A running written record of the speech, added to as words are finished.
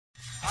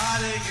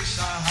Hare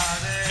Krishna,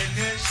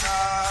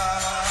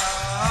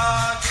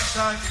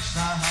 Krishna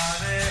Krishna,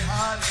 Hare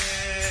Hare,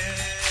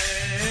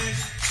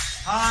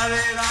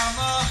 Hare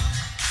Rama,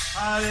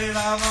 Hare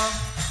Rama,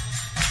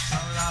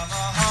 Rama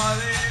Rama,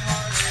 Hare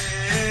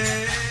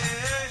Hare.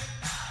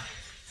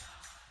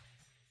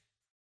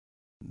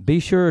 Be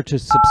sure to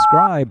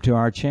subscribe to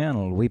our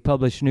channel. We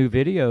publish new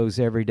videos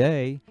every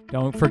day.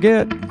 Don't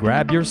forget,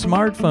 grab your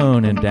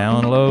smartphone and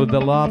download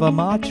the Lava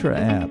Matra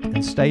app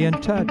and stay in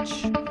touch.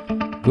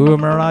 Guru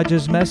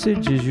Maharaj's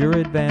message is your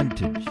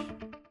advantage.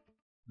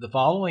 The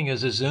following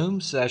is a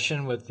Zoom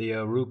session with the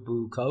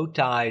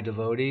Aruppukottai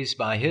Devotees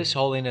by His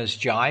Holiness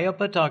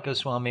Jayapataka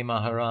Swami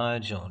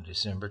Maharaj on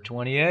December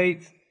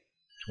 28th,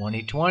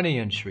 2020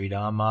 in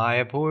Sridham,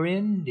 Mayapur,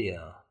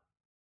 India.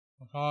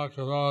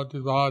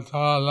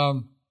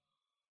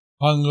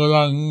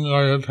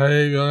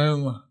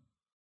 Pangulangayathegaram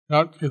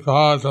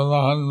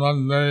Yatkithatanahan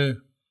Vande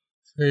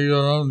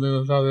Srigaram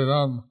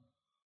Dinatadiram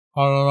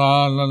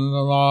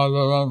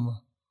Parananandamadaram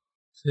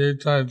Sri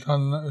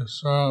Chaitanya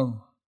Iswaram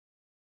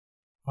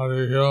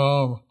Hare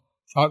Om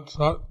Sat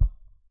Sat.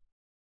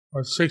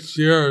 For 6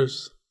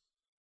 years,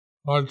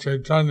 Lord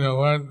Chaitanya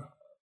went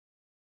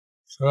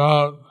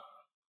throughout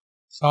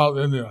South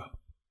India.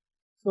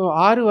 So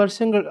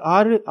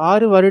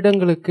 6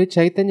 வருடங்களுக்கு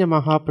சைத்தன்ய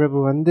மகாபிரபு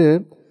வந்து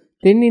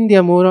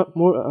தென்னிந்தியா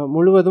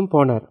முழுவதும்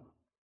போனார்.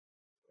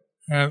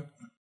 And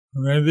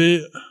maybe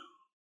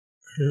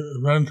he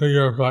went to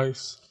your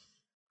place.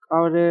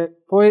 அவர்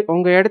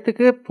உங்க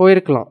இடத்துக்கு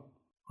போயிருக்கலாம்.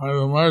 By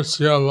the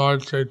mercy of Lord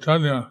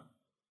Chaitanya,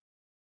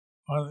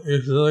 one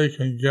easily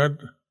can get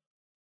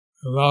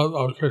the love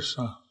of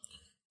Krishna.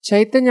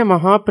 Chaitanya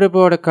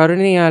மகாபிரபுவோட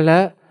கருணையால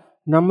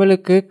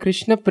நம்மளுக்கு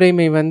கிருஷ்ண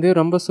பிரேமை வந்து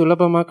ரொம்ப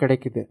சுலபமா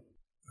கிடைக்குது.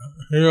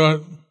 He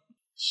would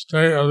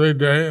stay every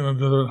day in a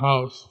different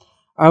house.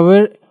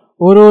 அவர்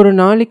ஒரு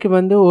நாளைக்கு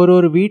வந்து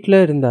ஒரு வீட்டில்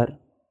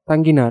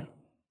தங்கினார்.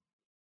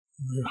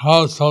 The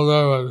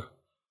householder would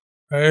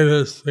bathe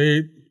his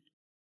feet,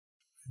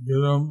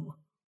 give him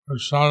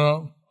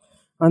prasadam.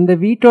 அந்த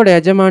வீட்டோட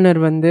எஜமானர்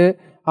வந்து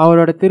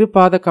அவரோட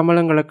திருப்பாத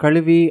கமலங்களை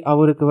கழுவி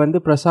அவருக்கு வந்து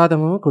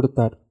பிரசாதமும்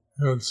கொடுத்தார்.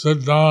 He would sit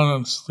down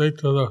and speak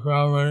to the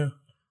family.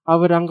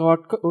 அவர் அங்க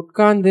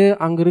உட்கார்ந்து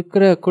அங்க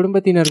இருக்கிற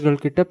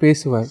குடும்பத்தினர்கள் கிட்ட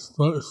பேசுவார்.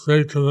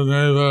 Speak to the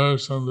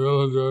neighbors and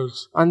villagers.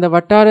 அந்த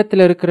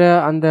வட்டாரத்தில் இருக்கிற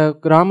அந்த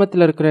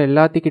கிராமத்தில் இருக்கிற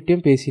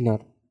எல்லாத்துக்கிட்டையும்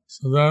பேசினார்.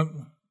 So then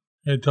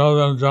he told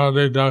them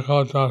Jati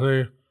Dakotari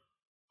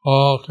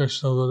all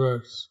Krishna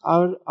Upadesh.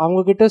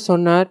 அவங்க கிட்ட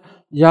சொன்னார்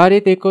zari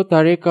தேக்கோ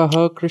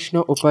தரேக்காக Krishna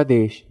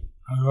upadesh.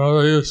 And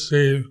whatever you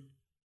see,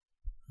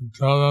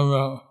 tell them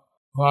the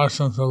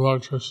lessons of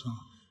Lord Krishna.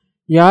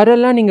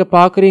 யாரெல்லாம் நீங்க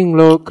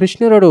பாக்குறீங்களோ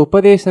கிருஷ்ணரோட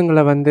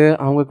உபதேசங்களை வந்து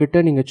அவங்க கிட்ட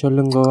நீங்க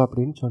சொல்லுங்க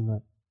அப்படின்னு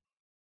சொன்னார்.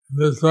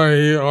 This way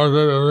he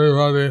ordered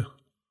everybody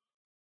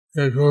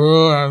a guru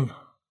and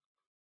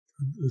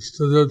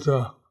distribute the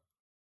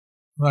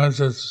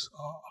message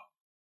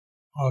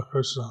of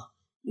Krishna.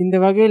 இந்த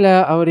வகையில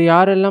அவர்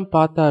யாரெல்லாம்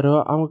பார்த்தாரோ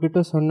அவங்க கிட்ட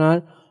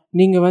சொன்னார்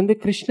நீங்க வந்து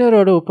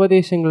கிருஷ்ணரோட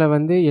உபதேசங்களை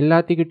வந்து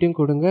எல்லாத்துக்கிட்டையும்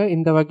கொடுங்க,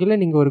 இந்த வகையில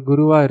நீங்க ஒரு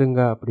குருவா இருங்க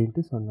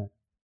அப்படின்ட்டு சொன்னார்.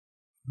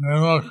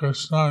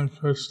 Krishna and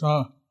Krishna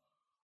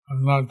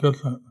are not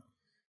different.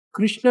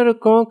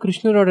 கிருஷ்ணருக்கும்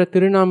கிருஷ்ணரோட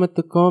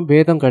திருநாமத்துக்கும்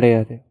பேதம்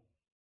கிடையாது.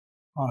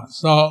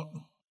 So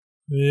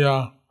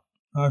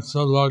that's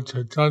the Lord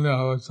Chaitanya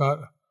was that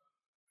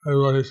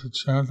everybody should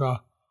chant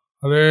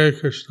Hare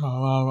Krishna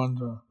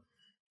Mahamantra.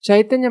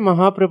 Chaitanya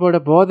மகாபிரபோட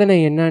போதனை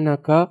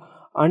என்னன்னாக்கா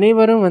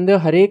அனைவரும் வந்து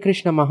ஹரே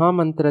கிருஷ்ண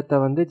மகாமந்திரத்தை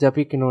வந்து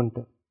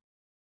ஜபிக்கணும்ட்டு.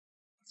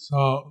 So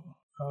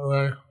that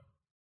way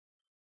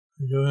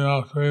giving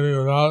out freely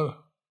without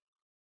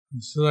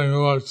considering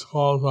who is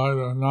qualified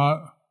or not,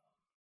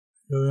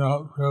 giving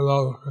out pure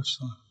love of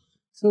Krishna.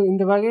 So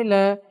இந்த வகையில்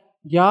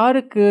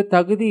யாருக்கு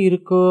தகுதி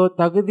இருக்கோ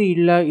தகுதி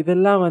இல்லை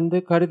இதெல்லாம் வந்து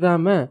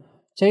கருதாம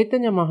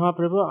சைத்தன்ய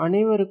மகாபிரபு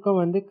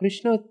அனைவருக்கும் வந்து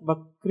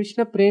கிருஷ்ண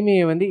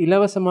பிரேமியை வந்து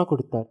இலவசமாக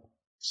கொடுத்தார்.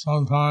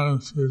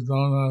 Sometimes he is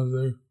known as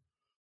the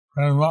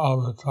Prema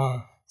Avatar.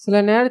 சில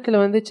நேரத்தில்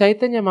வந்து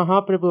சைத்தன்ய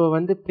மகாபிரபுவை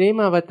வந்து பிரேம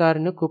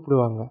அவதார்னு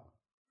கூப்பிடுவாங்க.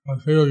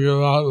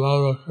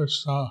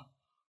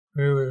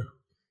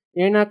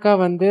 ஏன்னாக்கா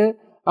வந்து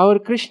அவர்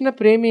கிருஷ்ண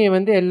பிரேமியை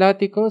வந்து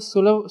எல்லாத்துக்கும்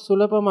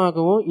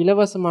சுலபமாகவும்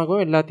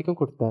இலவசமாகவும் எல்லாத்துக்கும்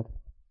கொடுத்தார்.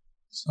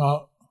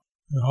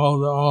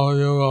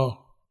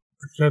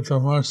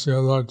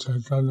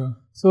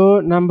 ஸோ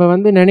நம்ம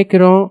வந்து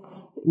நினைக்கிறோம்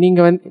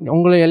நீங்கள் வந்து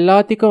உங்களை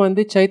எல்லாத்துக்கும்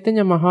வந்து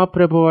சைத்தன்ய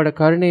மகாபிரபுவோட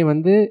கருணை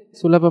வந்து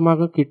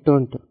சுலபமாக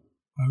கிட்டோன்ட்டு.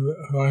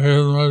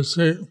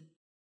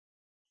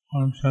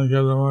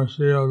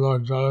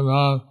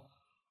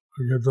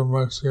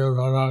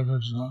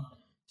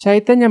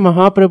 சைத்தன்ய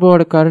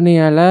மகாபிரபுவோட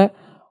கருணையால்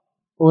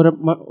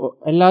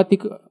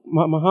எல்லாத்துக்கும்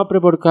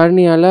மகாபிரபுவோட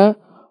கருணையால்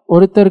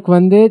ஒருத்தருக்கு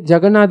வந்து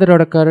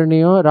ஜெகநாதரோட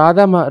கருணையும்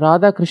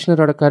ராதா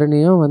கிருஷ்ணரோட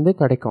கருணையும் வந்து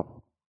கிடைக்கும்.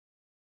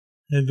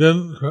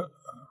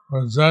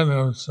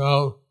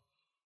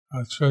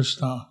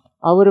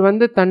 அவர்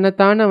வந்து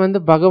தன்னைத்தானே வந்து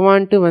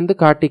பகவான்ட்டு வந்து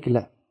காட்டிக்கல.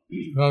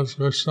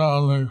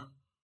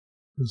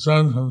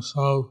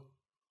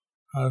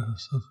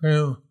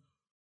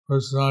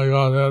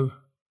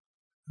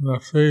 in the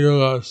three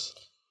yugas,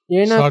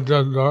 ஏன்னா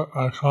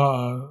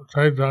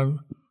Chaitanya,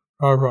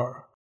 Prabhupada.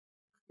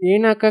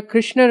 ஏன்னாக்கா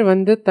கிருஷ்ணர்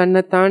வந்து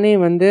தன்னை தானே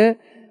வந்து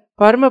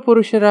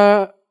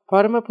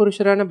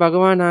பரமபுருஷரான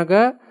பகவானாக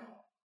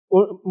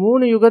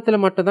 3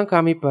 யுகத்தில் மட்டும் தான்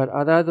காமிப்பார்.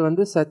 அதாவது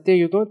வந்து சத்திய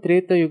யுகம்,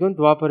 திரேத்த யுகம்,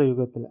 துவாபர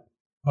யுகத்தில்.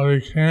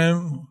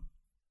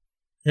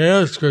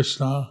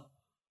 Krishna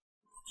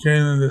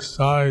came in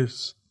disguise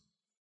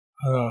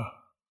as a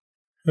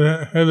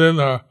hidden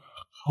or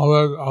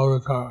colored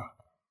avatar.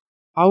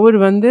 அவர்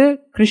வந்து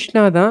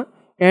கிருஷ்ணா தான்,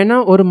 ஏன்னா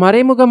ஒரு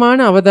மறைமுகமான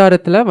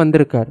அவதாரத்தில்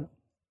வந்திருக்கார்.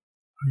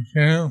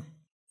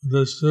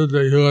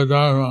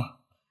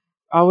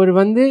 அவர்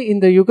வந்து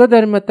இந்த யுக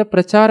தர்மத்தை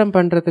பிரச்சாரம்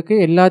பண்றதுக்கு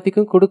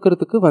எல்லாத்துக்கும்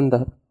கொடுக்கறதுக்கு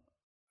வந்தார்.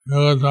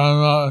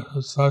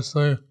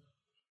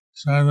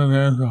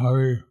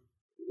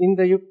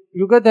 இந்த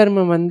யுக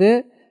தர்மம் வந்து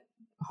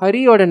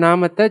ஹரியோட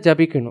நாமத்தை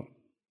ஜபிக்கணும்.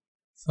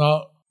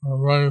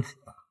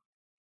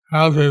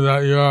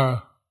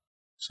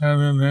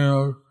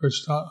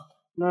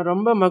 நான்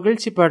ரொம்ப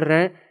மகிழ்ச்சி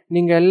படுறேன்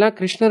நீங்க எல்லாம்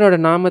கிருஷ்ணரோட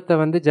நாமத்தை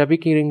வந்து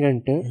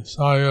ஜபிக்கிறீங்கன்ட்டு.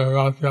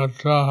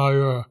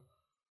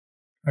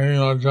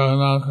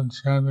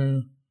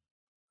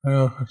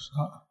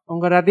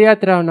 உங்க ரத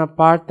யாத்திராவை நான்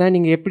பார்த்தேன்.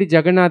 நீங்க எப்படி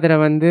ஜெகநாதரை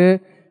வந்து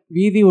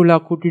வீதி உலா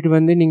கூட்டிட்டு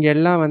வந்து நீங்க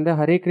எல்லாம் வந்து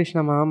ஹரே கிருஷ்ண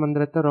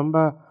மகாமந்திரத்தை ரொம்ப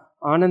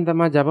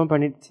ஆனந்தமா ஜபம்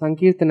பண்ணி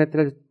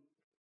சங்கீர்த்தனத்துல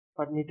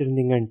பண்ணிட்டு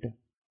இருந்தீங்கன்ட்டு.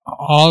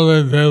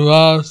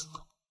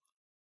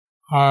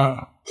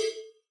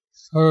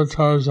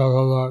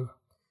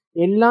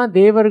 எல்லா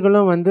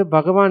தேவர்களும் வந்து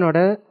பகவானோட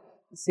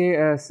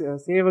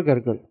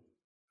சேவகர்கள்.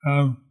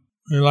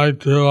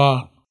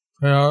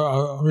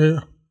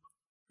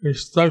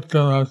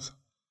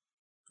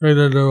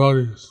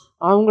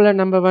 அவங்கள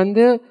நம்ம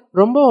வந்து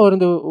ரொம்ப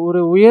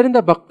ஒரு உயர்ந்த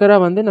பக்தரா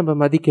வந்து நம்ம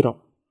மதிக்கிறோம்.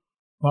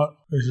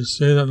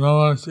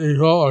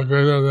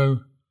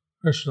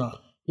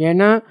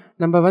 ஏன்னா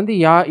நம்ம வந்து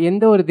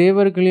எந்த ஒரு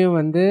தேவர்களையும்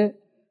வந்து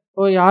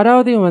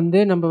யாராவதையும் வந்து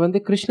நம்ம வந்து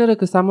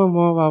கிருஷ்ணருக்கு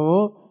சமமாவோ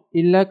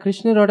இல்ல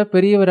கிருஷ்ணரோட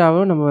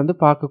பெரியவராவோ நம்ம வந்து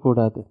பார்க்க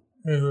கூடாது.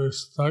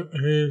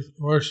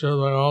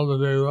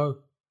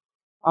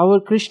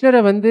 அவர்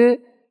கிருஷ்ணரை வந்து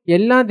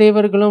எல்லா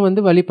தேவர்களும்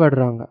வந்து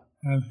வழிபடுறாங்க.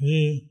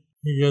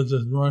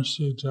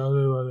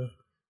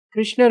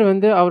 கிருஷ்ணர்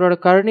வந்து அவரோட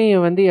கருணையை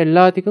வந்து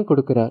எல்லாத்துக்கும்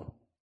கொடுக்கிறார்.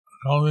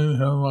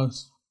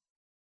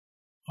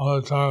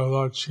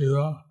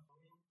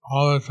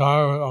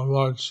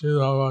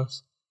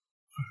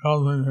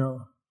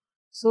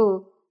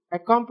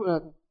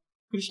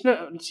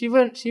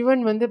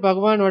 சிவன் வந்து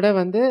பகவானோட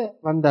வந்து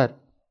வந்தார்.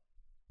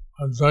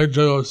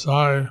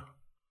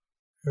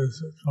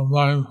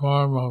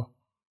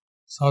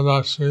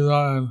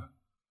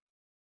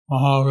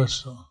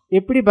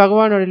 எப்படி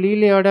பகவானோட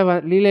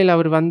லீலையில்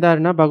அவர்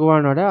வந்தார்னா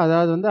பகவானோட,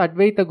 அதாவது வந்து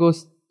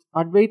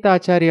அத்வைத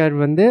ஆச்சாரியார்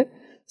வந்து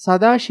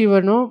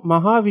சதாசிவனும்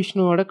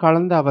மகாவிஷ்ணுவோட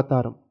கலந்த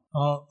அவதாரம்.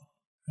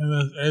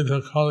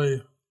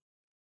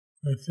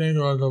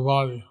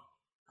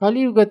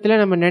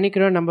 கலியுகத்தில் நம்ம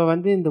நினைக்கிறோம் நம்ம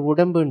வந்து இந்த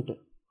உடம்புன்ட்டு.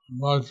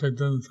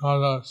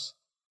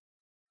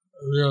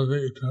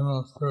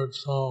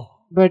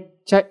 பட்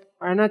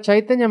ஆனால்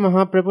சைத்தன்ய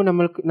மகாபிரபு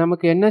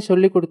நமக்கு என்ன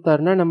சொல்லி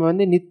கொடுத்தாருன்னா நம்ம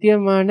வந்து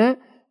நித்தியமான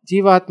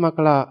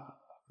ஜீவாத்மாக்களா.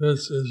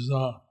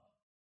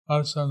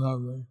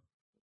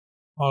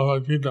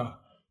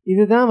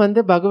 இதுதான் வந்து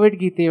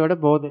பகவத்கீதையோட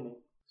போதனை.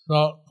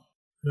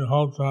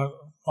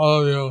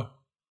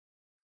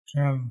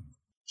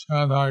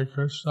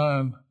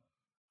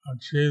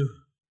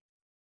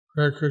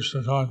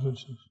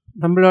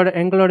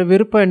 எங்களோட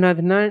விருப்பம்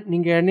என்னதுன்னா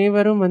நீங்க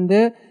அனைவரும் வந்து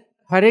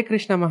ஹரே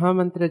கிருஷ்ண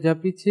மகாமந்திர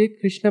ஜபிச்சு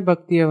கிருஷ்ண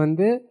பக்தியை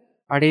வந்து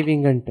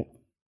அடைவீங்கன்ட்டு.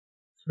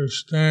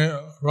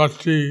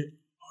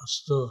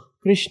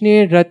 கிருஷ்ணே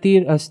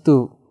ரதிர் அஸ்து.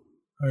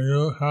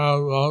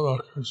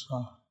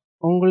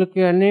 உங்களுக்கு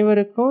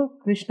அனைவருக்கும்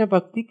கிருஷ்ண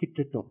பக்தி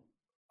கிட்டட்டும்.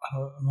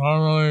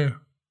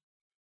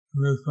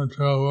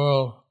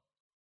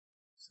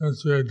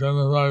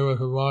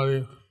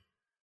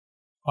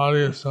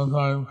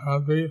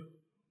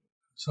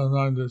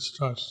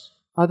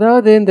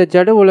 அதாவது இந்த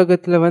ஜட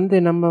உலகத்துல வந்து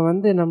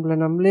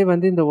நம்மளே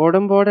வந்து இந்த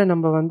உடம்போட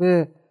நம்ம வந்து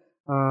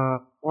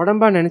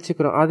உடம்பா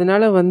நினைச்சுக்கிறோம்.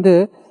 அதனால வந்து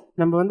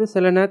நம்ம வந்து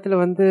சில நேரத்துல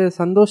வந்து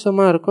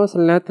சந்தோஷமா இருக்கோம்,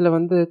 சில நேரத்துல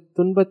வந்து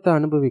துன்பத்தை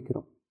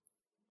அனுபவிக்கிறோம்.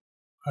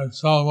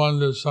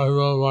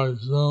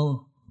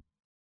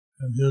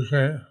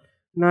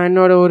 நான்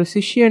என்னோட ஒரு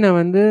சிஷ்யனை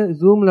வந்து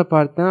ஜூம்ல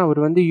பார்த்தேன். அவர்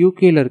வந்து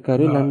யூகேல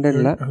இருக்காரு,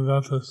 லண்டன்ல.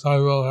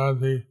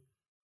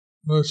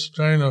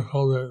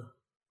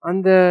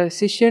 அந்த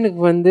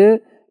சிஷ்யனுக்கு வந்து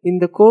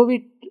இந்த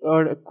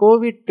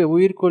கோவிட்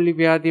உயிர்கொல்லி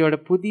வியாதியோட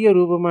புதிய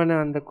ரூபமான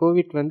அந்த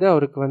கோவிட் வந்து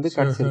அவருக்கு வந்து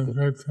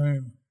கிடைச்சிருக்கு.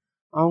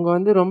 அவங்க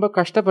வந்து ரொம்ப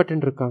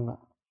கஷ்டப்பட்டு இருக்காங்க.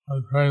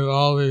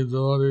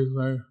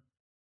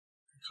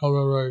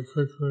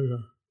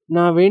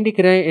 நான்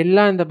வேண்டிக்கிறேன்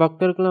எல்லா இந்த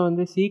பக்தர்களும்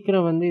வந்து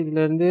சீக்கிரம் வந்து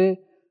இதுல இருந்து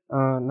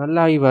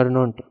நல்லாகி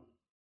வரணும்ட்டு.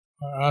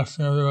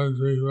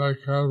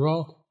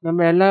 நம்ம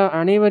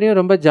அனைவரையும்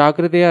ரொம்ப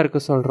ஜாக்கிரதையா இருக்க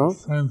சொல்றோம்.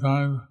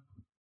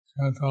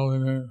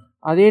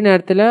 அதே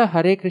நேரத்தில்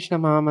ஹரே கிருஷ்ண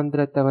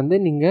மகாமந்திரத்தை வந்து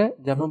நீங்க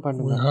ஜபம்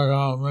பண்ணுங்க.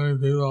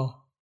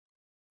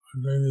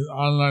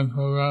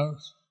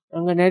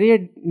 அங்கே நிறைய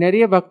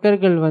நிறைய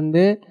பக்தர்கள்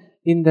வந்து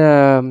இந்த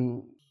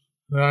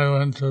Then I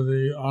went to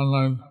the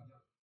online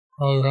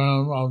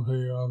program of the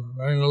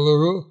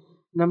Bengaluru.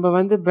 நம்ம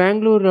வந்து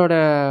பெங்களூரோட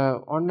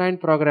ஆன்லைன்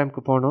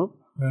ப்ரோக்ராம்க்கு போனோம்.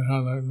 They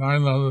had like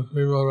 900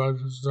 people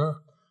register.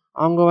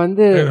 அவங்க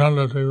வந்து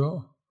 800 people.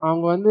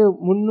 அவங்க வந்து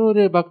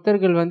 300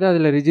 பக்தர்கள் வந்து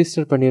அதில்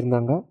ரிஜிஸ்டர்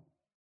பண்ணியிருந்தாங்க.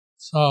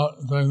 So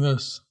doing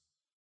this,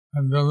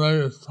 and then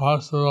it's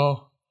possible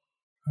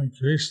to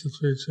increase the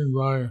teaching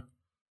by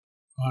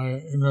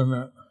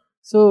internet.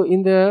 So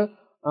இந்த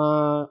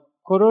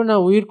கொரோனா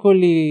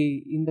உயிர்கொல்லி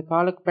இந்த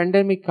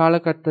பேண்டமிக்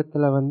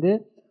காலகட்டத்தில் வந்து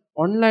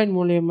ஆன்லைன்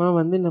மூலயமா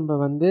வந்து நம்ம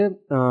வந்து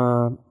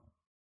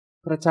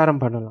பிரச்சாரம்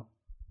பண்ணலாம்.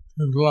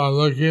 People are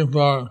looking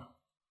for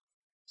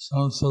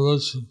some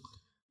solution.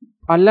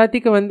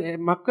 எல்லாத்துக்கும் வந்து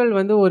மக்கள்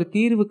வந்து ஒரு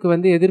தீர்வுக்கு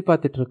வந்து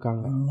எதிர்பார்த்துட்டு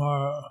இருக்காங்க.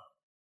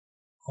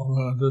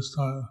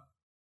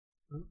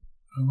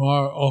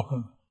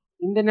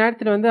 இந்த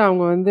நேரத்தில் வந்து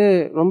அவங்க வந்து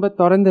ரொம்ப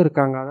திறந்து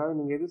இருக்காங்க. அதாவது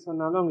நீங்கள் எது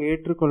சொன்னாலும் அவங்க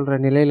ஏற்றுக்கொள்கிற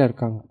நிலையில்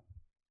இருக்காங்க.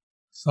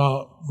 So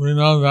we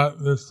know that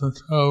this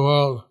entire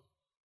world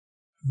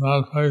is not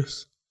a place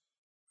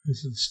we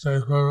should stay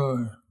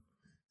permanently.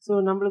 So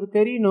நம்மளுக்கு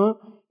தெரியணும்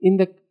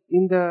இந்த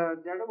இந்த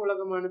ஜட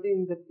உலகமானது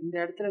இந்த இந்த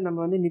இடத்துல நம்ம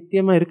வந்து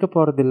நித்தியமாக இருக்க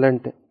போகிறது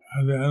இல்லைன்ட்டு.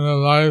 At the end of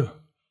life,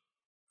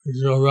 we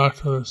go back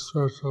to the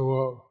spiritual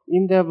world.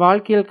 இந்த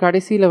வாழ்க்கையில்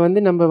கடைசியில்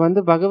வந்து நம்ம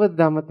வந்து பகவத்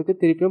தாமத்துக்கு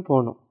திருப்பியும்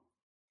போகணும்.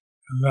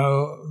 And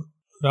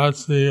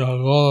that's the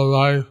goal of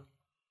life,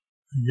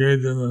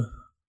 engage in the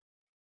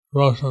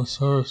devotional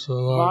service of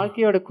the Lord.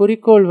 வாழ்க்கையோட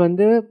குறிக்கோள்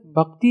வந்து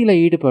பக்தியில்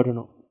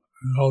ஈடுபடணும்.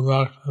 And go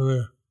back to the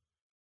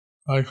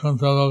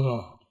Vaikuntha Loka.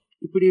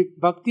 இப்படி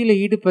பக்தியில்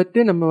ஈடுபட்டு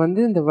நம்ம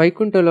வந்து இந்த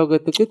வைகுண்ட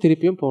லோகத்துக்கு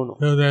திருப்பியும் போகணும்.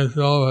 2 days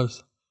ago was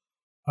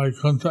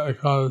Vaikuntha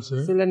Ekadasi.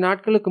 சில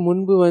நாட்களுக்கு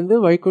முன்பு வந்து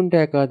Vaikunta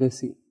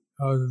Ekadashi.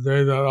 That was the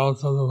day that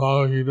also the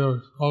Bhagavad Gita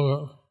was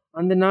spoken.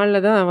 அந்த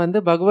நாளில் தான்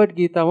வந்து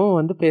பகவத்கீதாவும்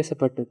வந்து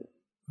பேசப்பட்டது.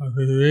 If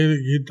you read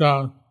Gita,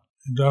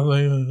 you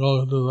definitely can go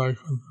to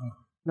Vaikuntha.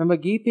 நம்ம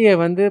கீதையை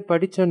வந்து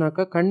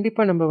படித்தோம்னாக்கா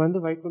கண்டிப்பாக நம்ம வந்து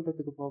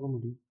வைகுண்டத்துக்கு போக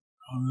முடியும்.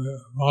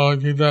 Bhagavad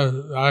Gita is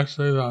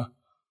actually the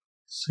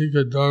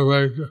secret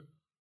doorway to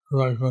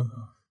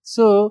Vaikuntha.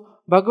 So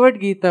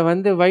Bhagavad Gita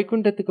வந்து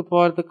வைகுண்டத்துக்கு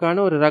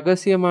போகிறதுக்கான ஒரு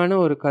ரகசியமான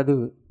ஒரு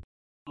கதவு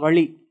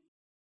வழி.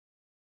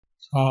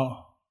 So,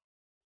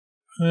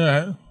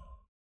 anyway,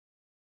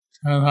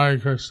 chant Hare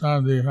Krishna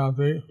and be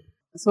happy.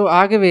 So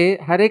ஆகவே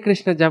ஹரே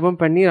கிருஷ்ண ஜபம்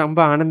பண்ணி ரொம்ப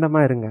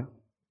ஆனந்தமாக இருங்க.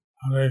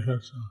 Hare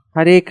Krishna.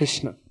 Hare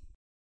Krishna.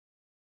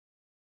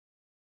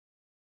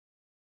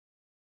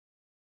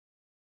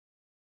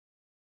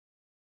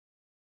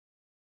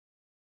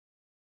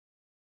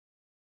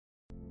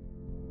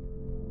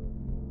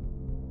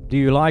 Do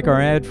you like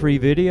our ad-free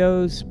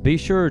videos? Be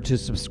sure to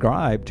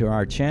subscribe to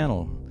our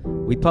channel.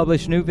 We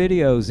publish new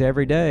videos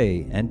every day,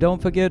 and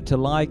don't forget to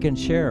like and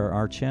share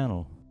our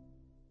channel.